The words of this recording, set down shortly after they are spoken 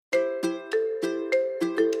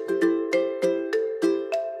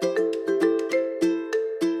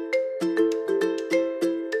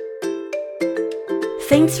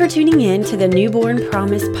Thanks for tuning in to the Newborn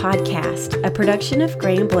Promise podcast, a production of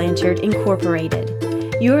Graham Blanchard Incorporated.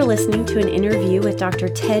 You are listening to an interview with Dr.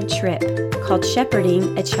 Ted Tripp called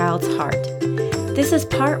Shepherding a Child's Heart. This is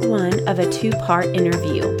part one of a two-part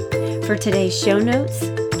interview. For today's show notes,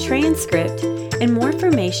 transcript, and more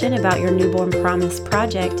information about your Newborn Promise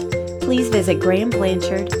project, please visit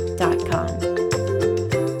grahamblanchard.com.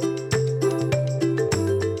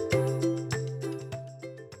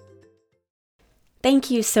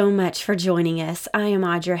 Thank you so much for joining us. I am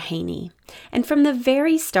Audra Haney. And from the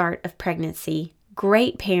very start of pregnancy,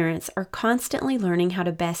 great parents are constantly learning how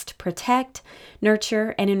to best protect,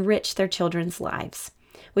 nurture, and enrich their children's lives.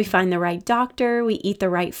 We find the right doctor, we eat the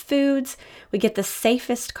right foods, we get the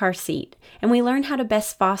safest car seat, and we learn how to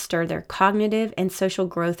best foster their cognitive and social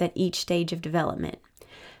growth at each stage of development.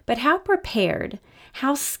 But how prepared,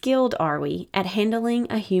 how skilled are we at handling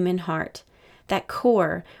a human heart? That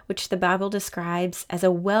core, which the Bible describes as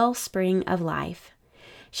a wellspring of life.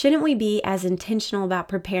 Shouldn't we be as intentional about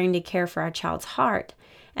preparing to care for our child's heart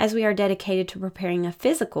as we are dedicated to preparing a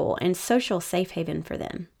physical and social safe haven for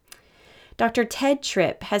them? Dr. Ted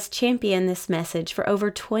Tripp has championed this message for over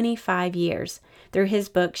 25 years through his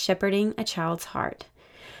book, Shepherding a Child's Heart.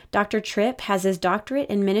 Dr. Tripp has his doctorate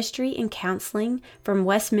in ministry and counseling from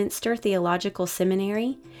Westminster Theological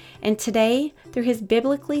Seminary, and today, through his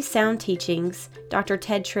biblically sound teachings, Dr.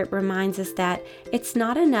 Ted Tripp reminds us that it's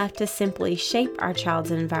not enough to simply shape our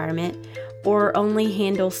child's environment or only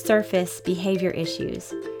handle surface behavior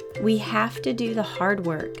issues. We have to do the hard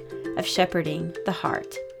work of shepherding the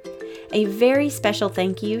heart. A very special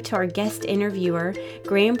thank you to our guest interviewer,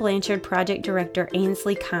 Graham Blanchard Project Director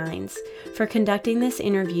Ainsley Kynes, for conducting this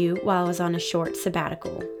interview while I was on a short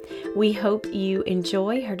sabbatical. We hope you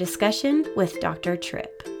enjoy her discussion with Dr.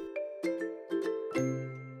 Tripp.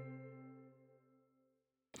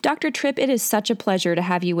 Dr. Tripp, it is such a pleasure to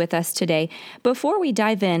have you with us today. Before we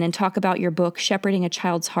dive in and talk about your book, Shepherding a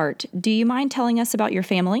Child's Heart, do you mind telling us about your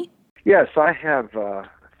family? Yes, I have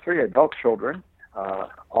 3 adult children.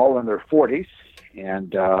 All in their 40s,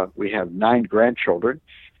 and we have 9 grandchildren.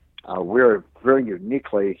 We're very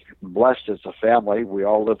uniquely blessed as a family. We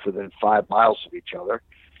all live within 5 miles of each other.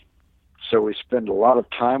 So we spend a lot of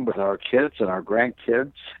time with our kids and our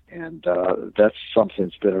grandkids, and that's something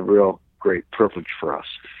that's been a real great privilege for us.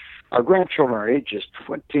 Our grandchildren are ages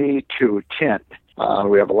 20 to 10.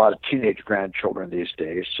 We have a lot of teenage grandchildren these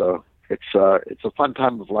days, so it's a fun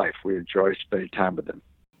time of life. We enjoy spending time with them.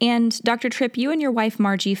 And Dr. Tripp, you and your wife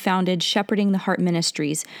Margie founded Shepherding the Heart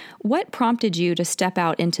Ministries. What prompted you to step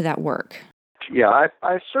out into that work? Yeah,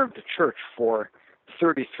 I served the church for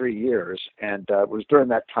 33 years, and it was during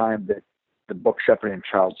that time that the book Shepherding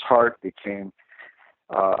a Child's Heart became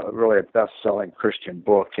really a best-selling Christian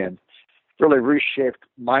book and really reshaped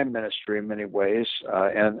my ministry in many ways,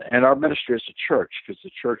 and our ministry as a church, because the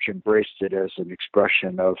church embraced it as an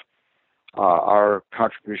expression of our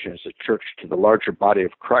contribution as a church to the larger body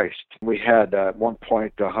of Christ. We had at one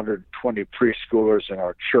point 120 preschoolers in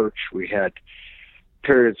our church. We had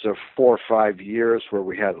periods of 4 or 5 years where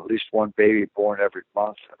we had at least one baby born every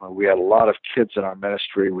month. We had a lot of kids in our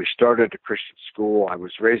ministry. We started a Christian school. I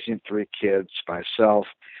was raising 3 kids myself.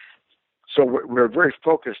 So we're very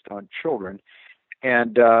focused on children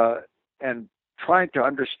and trying to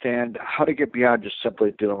understand how to get beyond just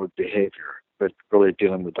simply dealing with behavior, but really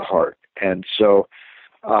dealing with the heart. And so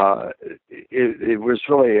it was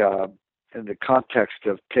really in the context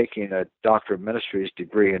of taking a Doctor of Ministries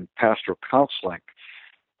degree in pastoral counseling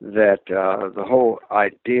that the whole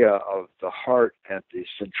idea of the heart and the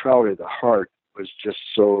centrality of the heart was just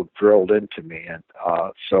so drilled into me. And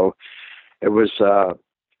so it was,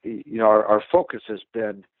 our focus has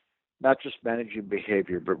been not just managing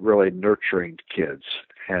behavior, but really nurturing kids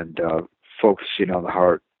and focusing on the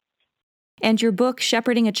heart. And your book,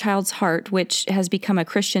 Shepherding a Child's Heart, which has become a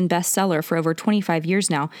Christian bestseller for over 25 years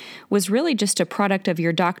now, was really just a product of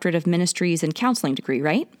your Doctorate of Ministries and Counseling degree,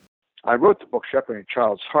 right? I wrote the book, Shepherding a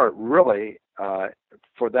Child's Heart, really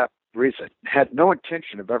for that reason. Had no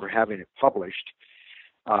intention of ever having it published.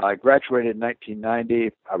 I graduated in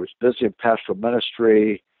 1990. I was busy in pastoral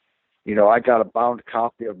ministry. I got a bound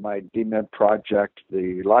copy of my DMin project.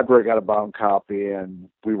 The library got a bound copy, and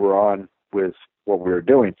we were on with what we were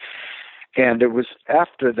doing. And it was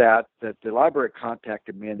after that the library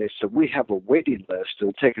contacted me, and they said, we have a waiting list.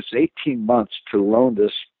 It'll take us 18 months to loan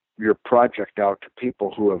your project out to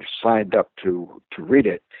people who have signed up to read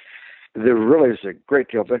it. There really is a great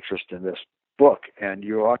deal of interest in this book, and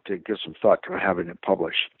you ought to give some thought to having it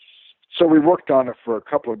published. So we worked on it for a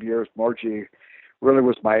couple of years. Margie really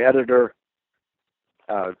was my editor,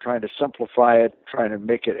 trying to simplify it, trying to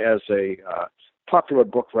make it as a popular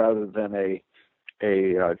book rather than a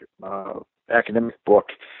academic book.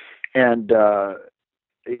 And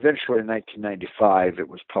eventually in 1995, it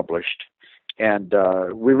was published. And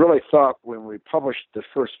we really thought when we published the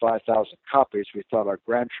first 5,000 copies, we thought our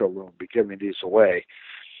grandchildren would be giving these away.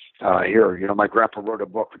 Here, my grandpa wrote a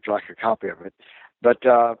book, would you like a copy of it? But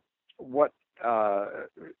the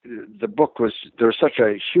book was, there was such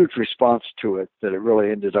a huge response to it that it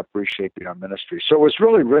really ended up reshaping our ministry. So it was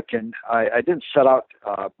really written, I didn't set out,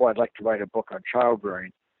 I'd like to write a book on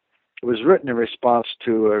childbearing. It was written in response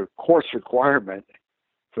to a course requirement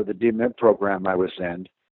for the DMIN program I was in.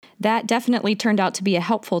 That definitely turned out to be a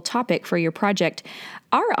helpful topic for your project.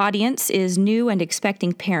 Our audience is new and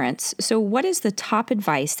expecting parents. So what is the top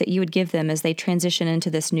advice that you would give them as they transition into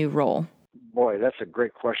this new role? Boy, that's a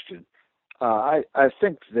great question. I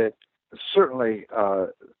think that certainly,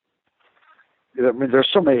 there's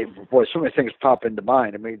so many things pop into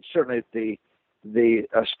mind. Certainly the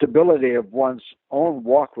stability of one's own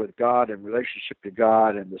walk with God and relationship to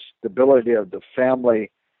God, and the stability of the family,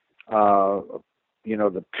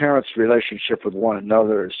 the parents' relationship with one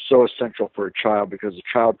another is so essential for a child, because a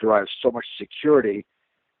child derives so much security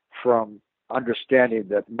from understanding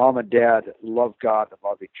that mom and dad love God and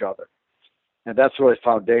love each other. And that's really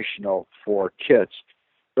foundational for kids.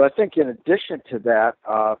 But I think in addition to that,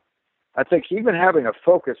 I think even having a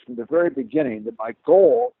focus from the very beginning that my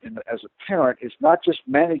goal as a parent is not just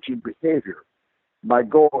managing behavior. My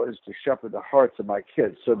goal is to shepherd the hearts of my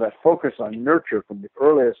kids. So that focus on nurture from the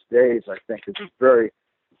earliest days, I think, is a very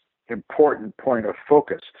important point of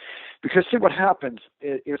focus. Because see what happens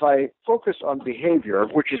if I focus on behavior,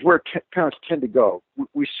 which is where parents tend to go.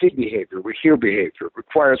 We see behavior, we hear behavior, it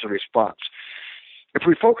requires a response. If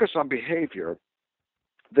we focus on behavior,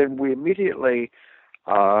 then we immediately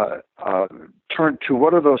turn to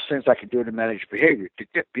what are those things I can do to manage behavior, to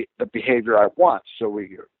get the behavior I want. So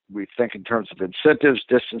we think in terms of incentives,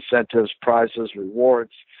 disincentives, prizes,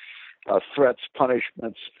 rewards, threats,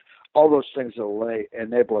 punishments, all those things that will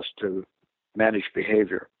enable us to manage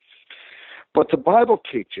behavior. What the Bible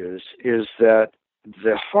teaches is that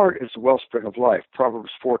the heart is the wellspring of life.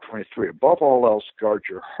 Proverbs 4:23. Above all else, guard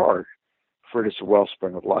your heart, for it is the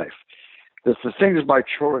wellspring of life. That the things my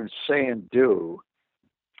children say and do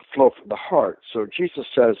flow from the heart. So Jesus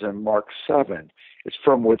says in Mark 7, it's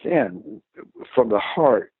from within, from the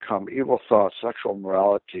heart come evil thoughts, sexual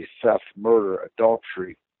immorality, theft, murder,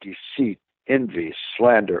 adultery, deceit, envy,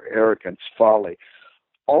 slander, arrogance, folly.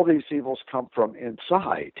 All these evils come from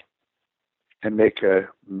inside and make a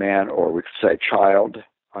man, or we could say child,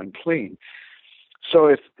 unclean.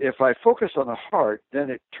 So if I focus on the heart,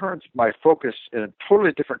 then it turns my focus in a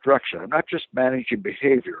totally different direction. I'm not just managing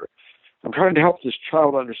behavior. I'm trying to help this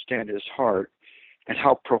child understand his heart and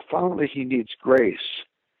how profoundly he needs grace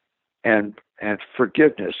and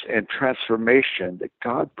forgiveness and transformation that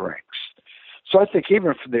God brings. So I think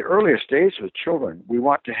even from the earliest days with children, we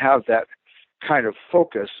want to have that kind of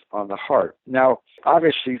focus on the heart. Now,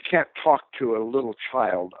 obviously, you can't talk to a little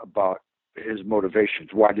child about his motivations.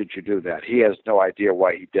 Why did you do that? He has no idea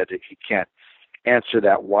why he did it. He can't answer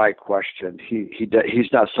that why question.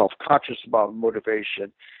 He's not self-conscious about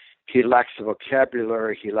motivation. He lacks the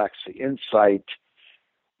vocabulary. He lacks the insight.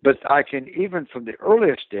 But I can, even from the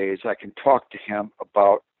earliest days, I can talk to him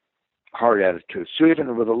about heart attitudes. So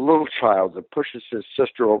even with a little child that pushes his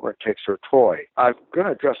sister over and takes her toy, I'm going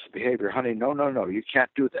to address the behavior. Honey, no, you can't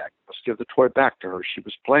do that. Let's give the toy back to her. She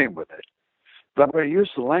was playing with it. But I'm going to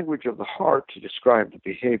use the language of the heart to describe the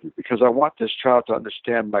behavior, because I want this child to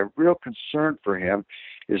understand my real concern for him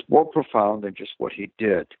is more profound than just what he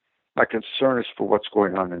did. My concern is for what's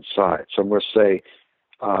going on inside. So I'm going to say,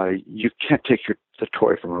 you can't take the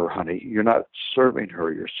toy from her, honey. You're not serving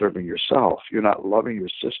her. You're serving yourself. You're not loving your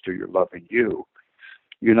sister. You're loving you.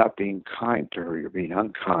 You're not being kind to her. You're being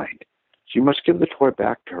unkind. So you must give the toy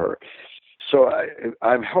back to her. So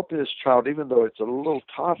I'm helping this child, even though it's a little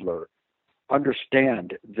toddler,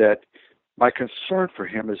 understand that my concern for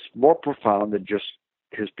him is more profound than just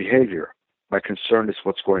his behavior. My concern is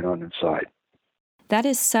what's going on inside. That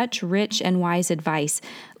is such rich and wise advice.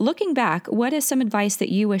 Looking back, what is some advice that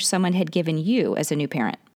you wish someone had given you as a new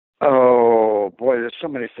parent? Oh, boy, there's so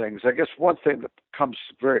many things. I guess one thing that comes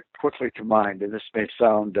very quickly to mind, and this may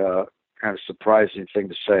sound kind of surprising thing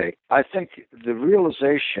to say, I think the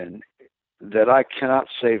realization that I cannot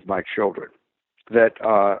save my children, that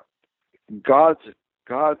God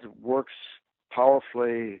works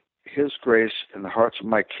powerfully, His grace in the hearts of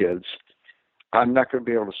my kids. I'm not going to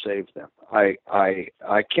be able to save them. I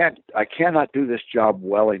cannot do this job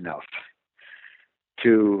well enough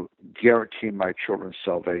to guarantee my children's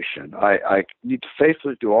salvation. I need to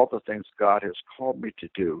faithfully do all the things God has called me to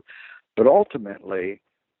do. But ultimately,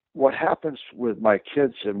 what happens with my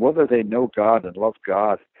kids, and whether they know God and love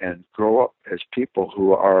God and grow up as people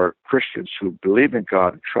who are Christians, who believe in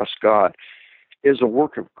God and trust God, is a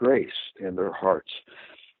work of grace in their hearts.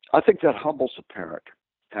 I think that humbles a parent.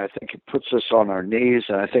 And I think it puts us on our knees,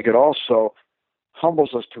 and I think it also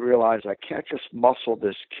humbles us to realize I can't just muscle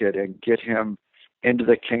this kid and get him into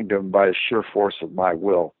the kingdom by the sheer force of my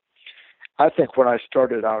will. I think when I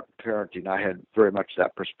started out parenting, I had very much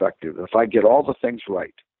that perspective. If I get all the things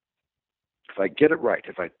right, if I get it right,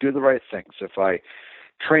 if I do the right things, if I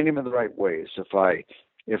train him in the right ways, if I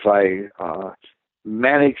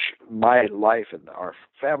manage my life and our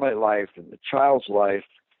family life and the child's life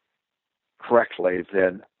correctly,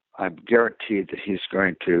 then I'm guaranteed that he's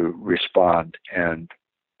going to respond and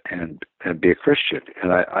be a Christian.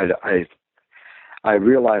 And I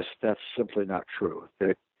realize that's simply not true.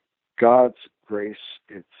 That God's grace,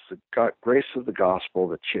 it's the grace of the gospel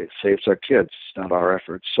that saves our kids. It's not our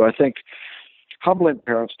efforts. So I think humbling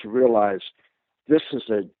parents to realize this is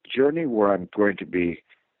a journey where I'm going to be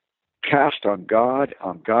cast on God,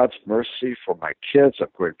 on God's mercy for my kids. I'm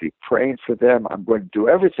going to be praying for them. I'm going to do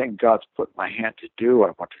everything God's put in my hand to do.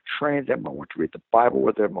 I want to train them. I want to read the Bible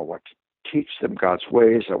with them. I want to teach them God's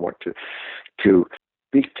ways. I want to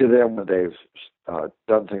speak to them when they've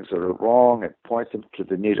done things that are wrong and point them to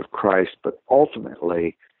the need of Christ. But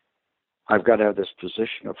ultimately, I've got to have this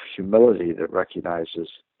position of humility that recognizes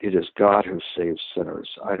it is God who saves sinners.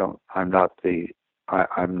 I don't have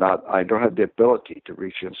the ability to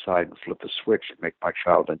reach inside and flip a switch and make my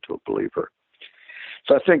child into a believer.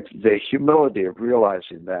 So I think the humility of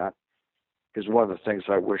realizing that is one of the things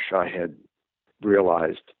I wish I had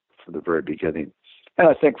realized from the very beginning. And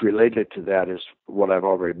I think related to that is what I've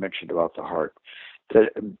already mentioned about the heart.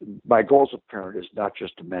 That my goal as a parent is not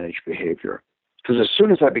just to manage behavior. Because as soon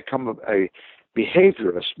as I become a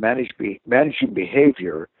behaviorist, managing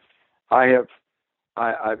behavior, the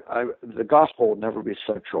gospel will never be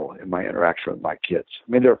central in my interaction with my kids.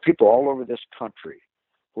 I mean, there are people all over this country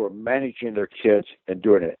who are managing their kids and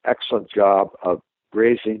doing an excellent job of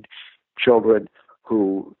raising children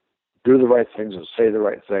who do the right things and say the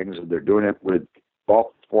right things, and they're doing it with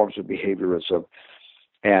all forms of behaviorism.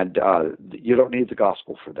 And you don't need the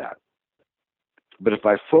gospel for that. But if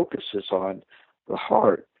I focus this on the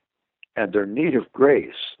heart and their need of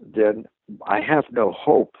grace, then I have no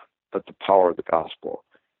hope but the power of the gospel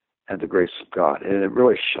and the grace of God. And it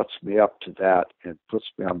really shuts me up to that and puts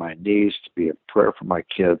me on my knees to be in prayer for my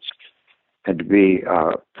kids and to be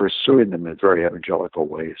pursuing them in very evangelical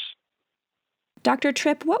ways. Dr.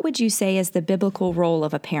 Tripp, what would you say is the biblical role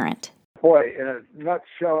of a parent? Boy, in a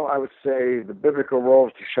nutshell, I would say the biblical role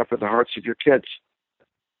is to shepherd the hearts of your kids.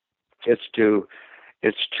 It's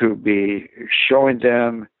to be showing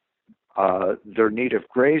them their need of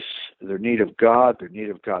grace, their need of God, their need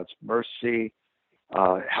of God's mercy,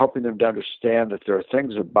 helping them to understand that there are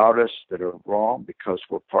things about us that are wrong because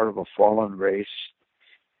we're part of a fallen race,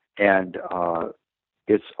 and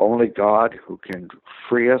it's only God who can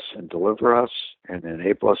free us and deliver us and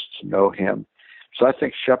enable us to know Him. So I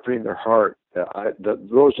think shepherding their heart,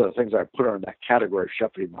 those are the things I put on that category of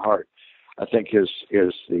shepherding the heart, I think is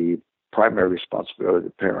the primary responsibility of the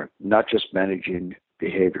parent, not just managing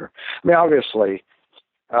behavior. I mean, obviously,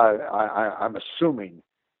 I'm assuming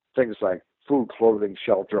things like food, clothing,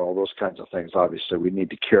 shelter, all those kinds of things. Obviously, we need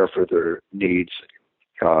to care for their needs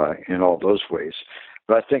in all those ways.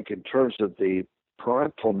 But I think in terms of the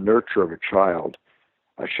parental nurture of a child,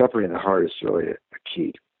 shepherding the heart is really a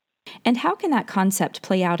key. And how can that concept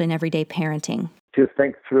play out in everyday parenting? To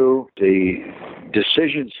think through the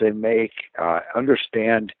decisions they make,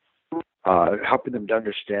 understand, helping them to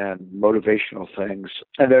understand motivational things.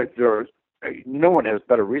 And no one has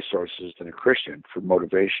better resources than a Christian for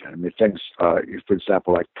motivation. I mean, things, for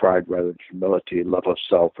example, like pride rather than humility, love of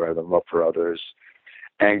self rather than love for others,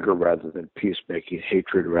 anger rather than peacemaking,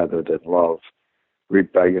 hatred rather than love,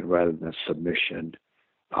 rebellion rather than submission,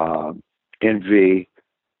 envy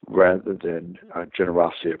rather than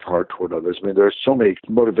generosity of heart toward others. I mean, there are so many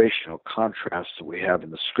motivational contrasts that we have in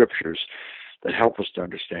the scriptures that help us to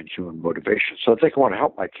understand human motivation. So I think I want to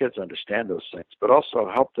help my kids understand those things, but also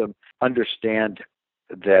help them understand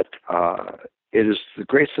that it is the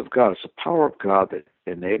grace of God, it's the power of God that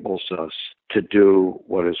enables us to do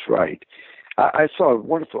what is right. I saw a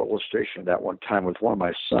wonderful illustration of that one time with one of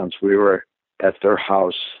my sons. We were at their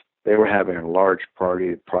house. They were having a large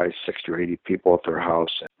party, probably 60 or 80 people at their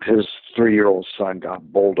house. His 3-year-old son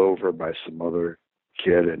got bowled over by some other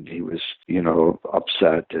kid, and he was,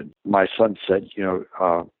 upset. And my son said,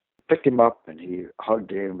 picked him up, and he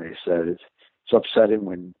hugged him, and he said, it's upsetting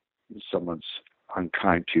when someone's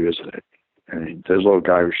unkind to you, isn't it? And the little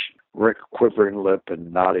guy was quivering lip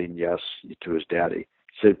and nodding yes to his daddy.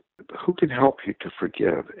 He said, who can help you to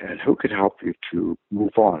forgive, and who can help you to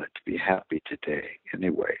move on and to be happy today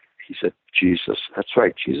anyway? He said, Jesus. That's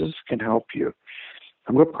right, Jesus can help you.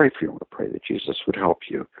 I'm going to pray for you. I'm going to pray that Jesus would help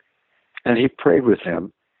you. And he prayed with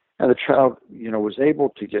him, and the child, was able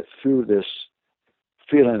to get through this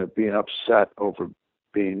feeling of being upset over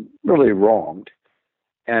being really wronged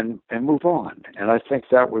and move on. And I think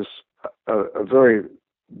that was a very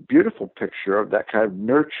beautiful picture of that kind of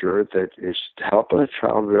nurture that is helping a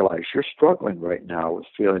child realize you're struggling right now with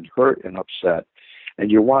feeling hurt and upset,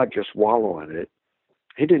 and you want to just wallow in it.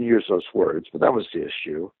 He didn't use those words, but that was the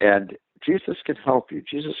issue. And Jesus can help you.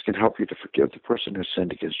 Jesus can help you to forgive the person who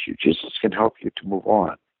sinned against you. Jesus can help you to move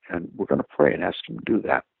on. And we're going to pray and ask him to do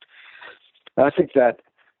that. And I think that,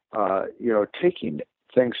 taking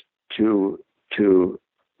things to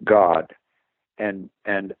God and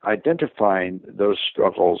identifying those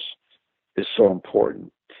struggles is so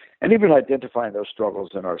important. And even identifying those struggles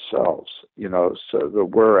in ourselves, so that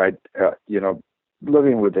we're,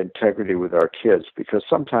 living with integrity with our kids, because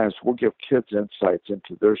sometimes we'll give kids insights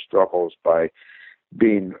into their struggles by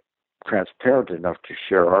being transparent enough to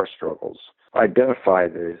share our struggles, identify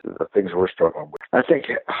the things we're struggling with. I think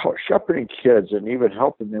shepherding kids and even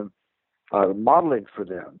helping them, modeling for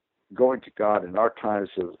them, going to God in our times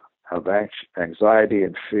of anxiety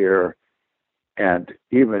and fear, and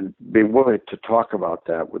even being willing to talk about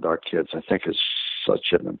that with our kids, I think is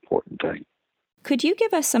such an important thing. Could you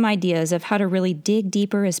give us some ideas of how to really dig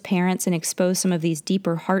deeper as parents and expose some of these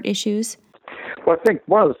deeper heart issues? Well, I think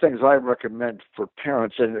one of the things I recommend for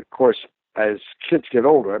parents, and of course, as kids get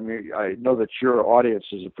older, I know that your audience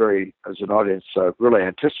is really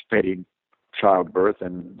anticipating childbirth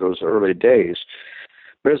and those early days.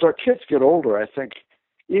 But as our kids get older, I think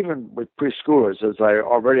even with preschoolers, as I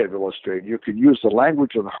already have illustrated, you can use the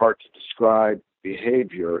language of the heart to describe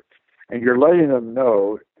behavior, and you're letting them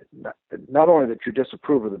know not only that you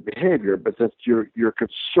disapprove of the behavior, but that your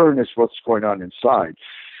concern is what's going on inside.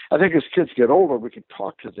 I think as kids get older, we can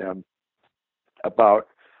talk to them about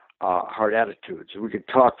hard attitudes. We could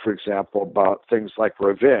talk, for example, about things like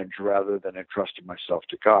revenge rather than entrusting myself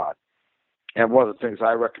to God. And one of the things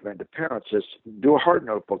I recommend to parents is do a heart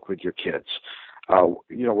notebook with your kids,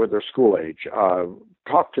 when they're school age.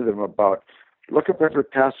 Talk to them about, look up every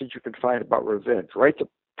passage you can find about revenge. Write the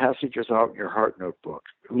passages out in your heart notebook.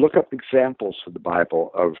 Look up examples from the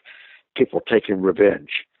Bible of people taking revenge.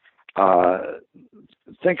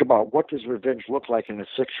 Think about, what does revenge look like in a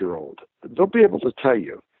 6-year-old? They'll be able to tell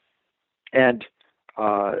you. And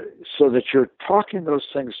so that you're talking those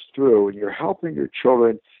things through and you're helping your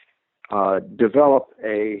children develop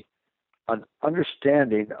an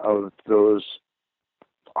understanding of those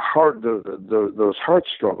heart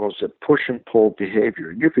struggles that push and pull behavior.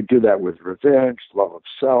 And you could do that with revenge, love of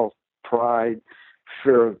self, pride,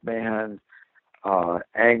 fear of man,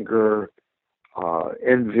 anger,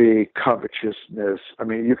 envy, covetousness.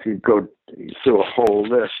 You could go through a whole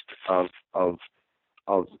list of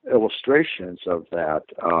illustrations of that.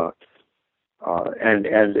 And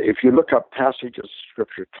if you look up passages of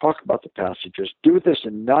Scripture, talk about the passages. Do this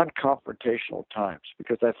in non-confrontational times,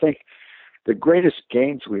 because I think the greatest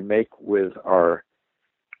gains we make with our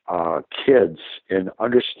kids in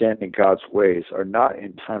understanding God's ways are not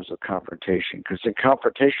in times of confrontation, because in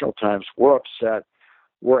confrontational times, we're upset,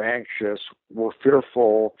 we're anxious, we're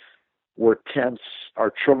fearful, we're tense,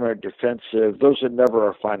 our children are defensive. Those are never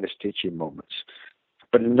our finest teaching moments.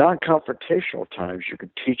 But in non-confrontational times, you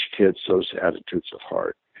can teach kids those attitudes of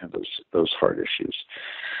heart and those heart issues.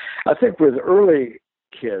 I think with early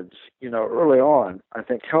kids, early on, I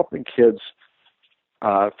think helping kids,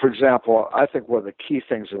 for example, I think one of the key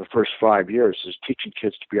things in the first 5 years is teaching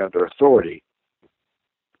kids to be under authority,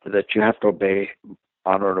 that you have to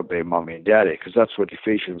honor and obey mommy and daddy, because that's what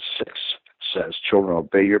Ephesians 6 says. Children,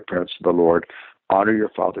 obey your parents in the Lord. Honor your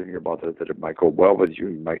father and your mother, that it might go well with you,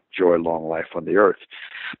 you might enjoy long life on the earth.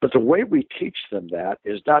 But the way we teach them that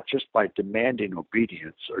is not just by demanding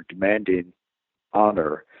obedience or demanding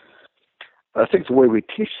honor. I think the way we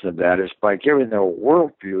teach them that is by giving them a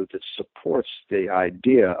worldview that supports the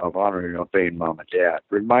idea of honoring and obeying mom and dad,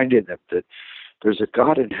 reminding them that there's a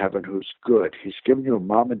God in heaven who's good. He's given you a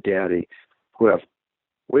mom and daddy who have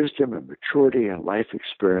wisdom and maturity and life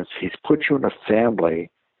experience. He's put you in a family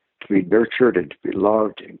to be nurtured and to be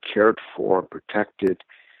loved and cared for and protected.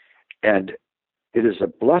 And it is a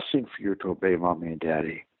blessing for you to obey mommy and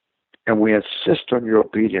daddy. And we insist on your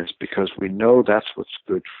obedience because we know that's what's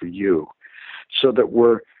good for you. So that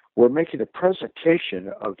we're making a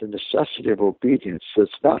presentation of the necessity of obedience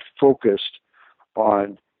that's not focused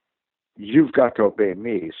on you've got to obey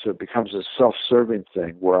me. So it becomes a self-serving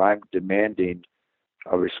thing where I'm demanding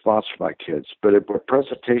a response from my kids. But a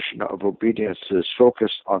presentation of obedience is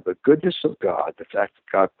focused on the goodness of God, the fact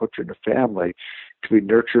that God put you in a family to be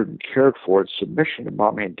nurtured and cared for, and submission to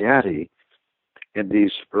mommy and daddy in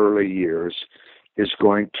these early years is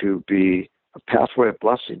going to be a pathway of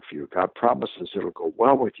blessing for you. God promises it'll go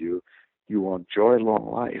well with you. You will enjoy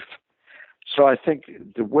long life. So I think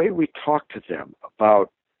the way we talk to them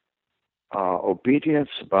about obedience,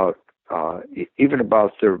 about even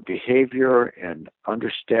about their behavior and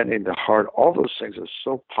understanding the heart, all those things are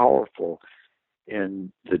so powerful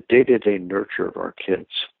in the day-to-day nurture of our kids.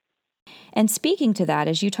 And speaking to that,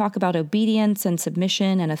 as you talk about obedience and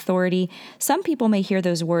submission and authority, some people may hear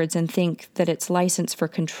those words and think that it's license for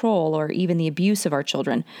control or even the abuse of our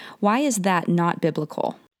children. Why is that not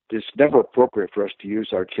biblical? It's never appropriate for us to use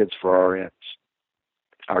our kids for our ends.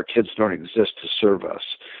 Our kids don't exist to serve us.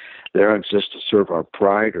 They don't exist to serve our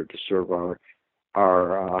pride or to serve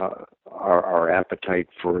our appetite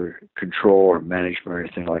for control or management or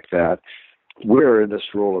anything like that. We're in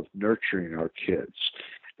this role of nurturing our kids.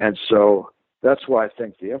 And so that's why I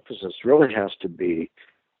think the emphasis really has to be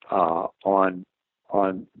on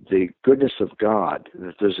the goodness of God.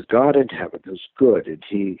 That there's a God in heaven who's good, and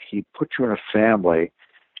He put you in a family.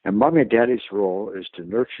 And mommy and daddy's role is to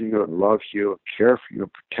nurture you and love you and care for you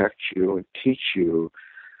and protect you and teach you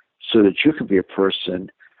so that you can be a person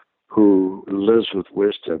who lives with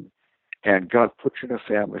wisdom. And God put you in a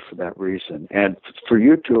family for that reason. And for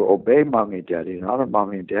you to obey mommy and daddy and honor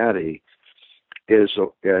mommy and daddy is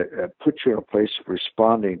put you in a place of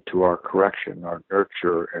responding to our correction, our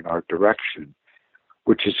nurture, and our direction,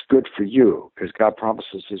 which is good for you, because God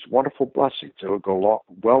promises His wonderful blessings. It will go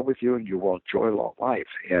well with you, and you will enjoy long life.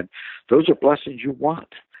 And those are blessings you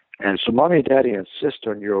want. And so mommy and daddy insist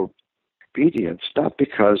on your obedience, not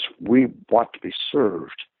because we want to be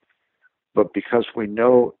served, but because we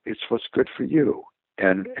know it's what's good for you.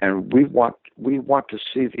 And we want to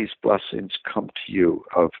see these blessings come to you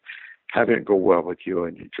of having it go well with you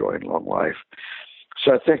and enjoying long life.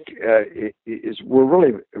 So I think we're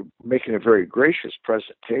really making a very gracious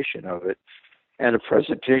presentation of it, and a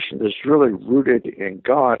presentation that's really rooted in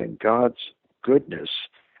God and God's goodness,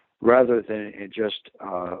 rather than in just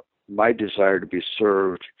my desire to be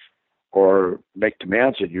served or make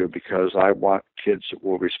demands on you because I want kids that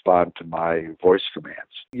will respond to my voice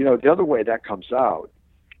commands. You know, the other way that comes out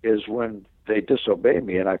is when they disobey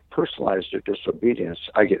me and I personalize their disobedience.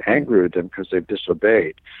 I get angry with them because they've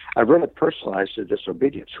disobeyed. I really personalize their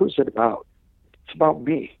disobedience. Who's it about? It's about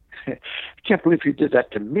me. I can't believe you did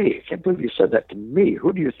that to me. I can't believe you said that to me.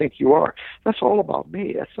 Who do you think you are? That's all about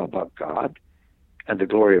me. That's not about God and the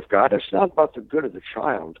glory of God. It's not about the good of the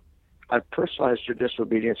child. I've personalized your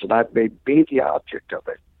disobedience and I've made me the object of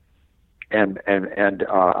it. And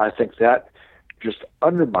I think that just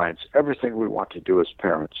undermines everything we want to do as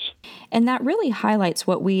parents. And that really highlights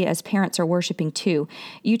what we as parents are worshiping too.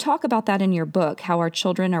 You talk about that in your book, how our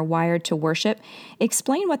children are wired to worship.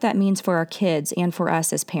 Explain what that means for our kids and for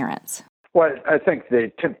us as parents. Well, I think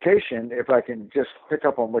the temptation, if I can just pick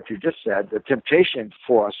up on what you just said, the temptation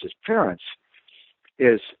for us as parents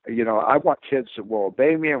is, you know, I want kids that will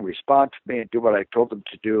obey me and respond to me and do what I told them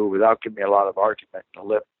to do without giving me a lot of argument in the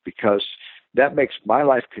lip, because that makes my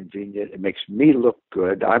life convenient. It makes me look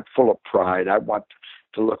good. I'm full of pride. I want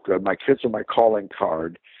to look good. My kids are my calling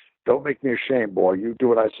card. Don't make me ashamed, boy. You do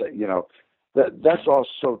what I say. You know, that's all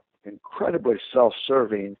so incredibly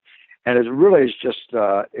self-serving, and it really is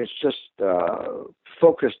just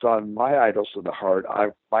focused on my idols of the heart.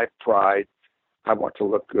 My pride. I want to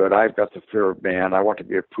look good. I've got the fear of man. I want to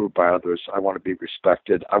be approved by others. I want to be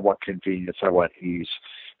respected. I want convenience. I want ease.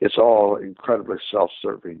 It's all incredibly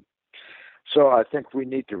self-serving. So I think we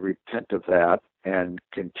need to repent of that and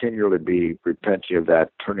continually be repenting of that,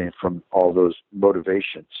 turning from all those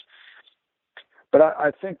motivations. But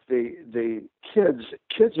I think the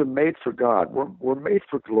kids are made for God. We're made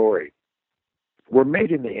for glory. We're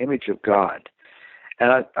made in the image of God.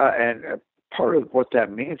 And part of what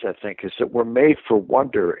that means, I think, is that we're made for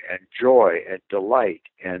wonder and joy and delight,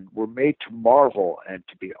 and we're made to marvel and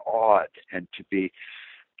to be awed and to be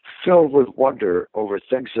filled with wonder over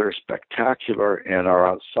things that are spectacular and are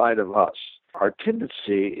outside of us. Our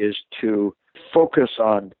tendency is to focus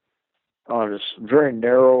on this very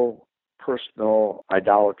narrow personal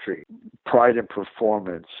idolatry, pride and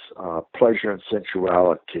performance, pleasure and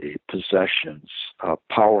sensuality, possessions,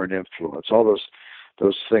 power and influence, all those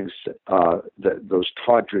those things, those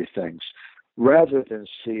tawdry things, rather than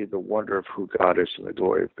see the wonder of who God is and the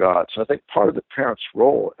glory of God. So I think part of the parent's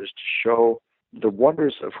role is to show the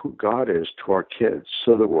wonders of who God is to our kids,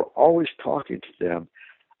 so that we're always talking to them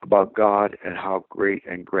about God and how great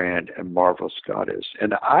and grand and marvelous God is.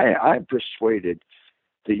 And I'm persuaded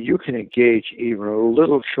that you can engage even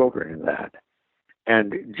little children in that,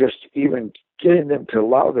 and just even getting them to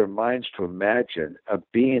allow their minds to imagine a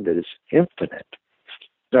being that is infinite.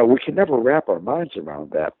 Now, we can never wrap our minds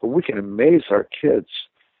around that, but we can amaze our kids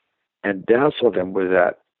and dazzle them with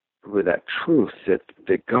that truth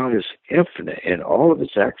that God is infinite in all of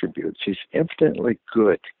his attributes. He's infinitely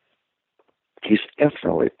good. He's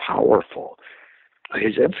infinitely powerful.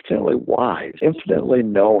 He's infinitely wise, infinitely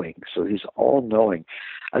knowing. So he's all-knowing.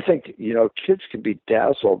 I think, kids can be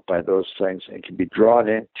dazzled by those things and can be drawn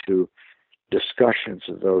into discussions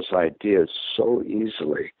of those ideas so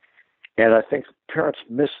easily. And I think parents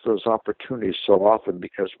miss those opportunities so often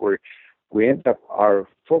because we end up, our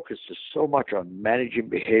focus is so much on managing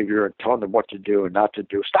behavior and telling them what to do and not to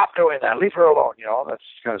do. Stop doing that. Leave her alone. All that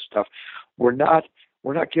kind of stuff. We're not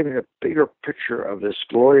giving a bigger picture of this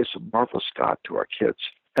glorious and marvelous God to our kids.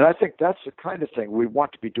 And I think that's the kind of thing we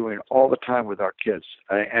want to be doing all the time with our kids,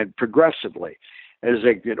 and progressively. As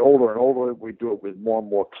they get older and older, we do it with more and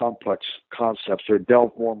more complex concepts, or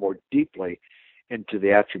delve more and more deeply into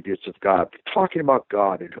the attributes of God. But talking about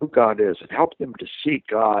God and who God is and helping them to see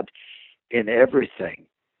God in everything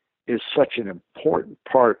is such an important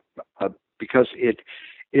part because it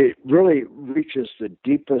really reaches the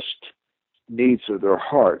deepest needs of their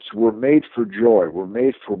hearts. We're made for joy. We're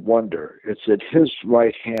made for wonder. It's at his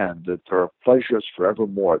right hand that there are pleasures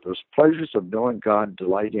forevermore. Those pleasures of knowing God and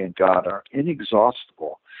delighting in God are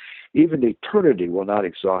inexhaustible. Even eternity will not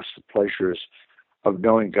exhaust the pleasures of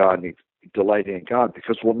knowing God and delighting in God,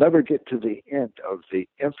 because we'll never get to the end of the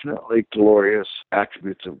infinitely glorious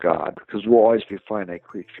attributes of God, because we'll always be finite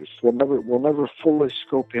creatures. We'll never fully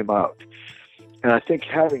scope him out. And I think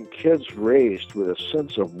having kids raised with a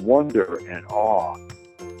sense of wonder and awe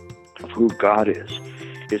of who God is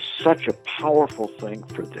such a powerful thing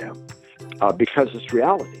for them, because it's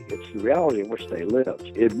reality. It's the reality in which they live.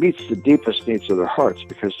 It meets the deepest needs of their hearts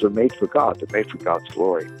because they're made for God. They're made for God's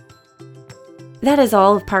glory. That is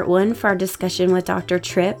all of part 1 for our discussion with Dr.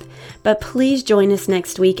 Tripp, but please join us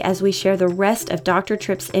next week as we share the rest of Dr.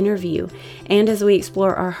 Tripp's interview and as we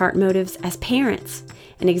explore our heart motives as parents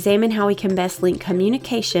and examine how we can best link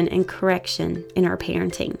communication and correction in our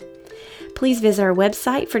parenting. Please visit our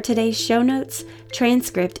website for today's show notes,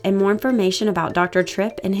 transcript, and more information about Dr.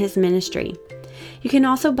 Tripp and his ministry. You can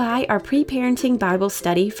also buy our pre-parenting Bible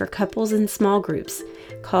study for couples and small groups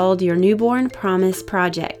called Your Newborn Promise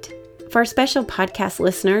Project. For our special podcast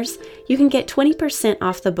listeners, you can get 20%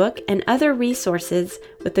 off the book and other resources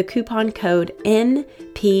with the coupon code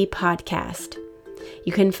NPPodcast.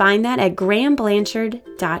 You can find that at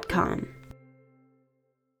grahamblanchard.com.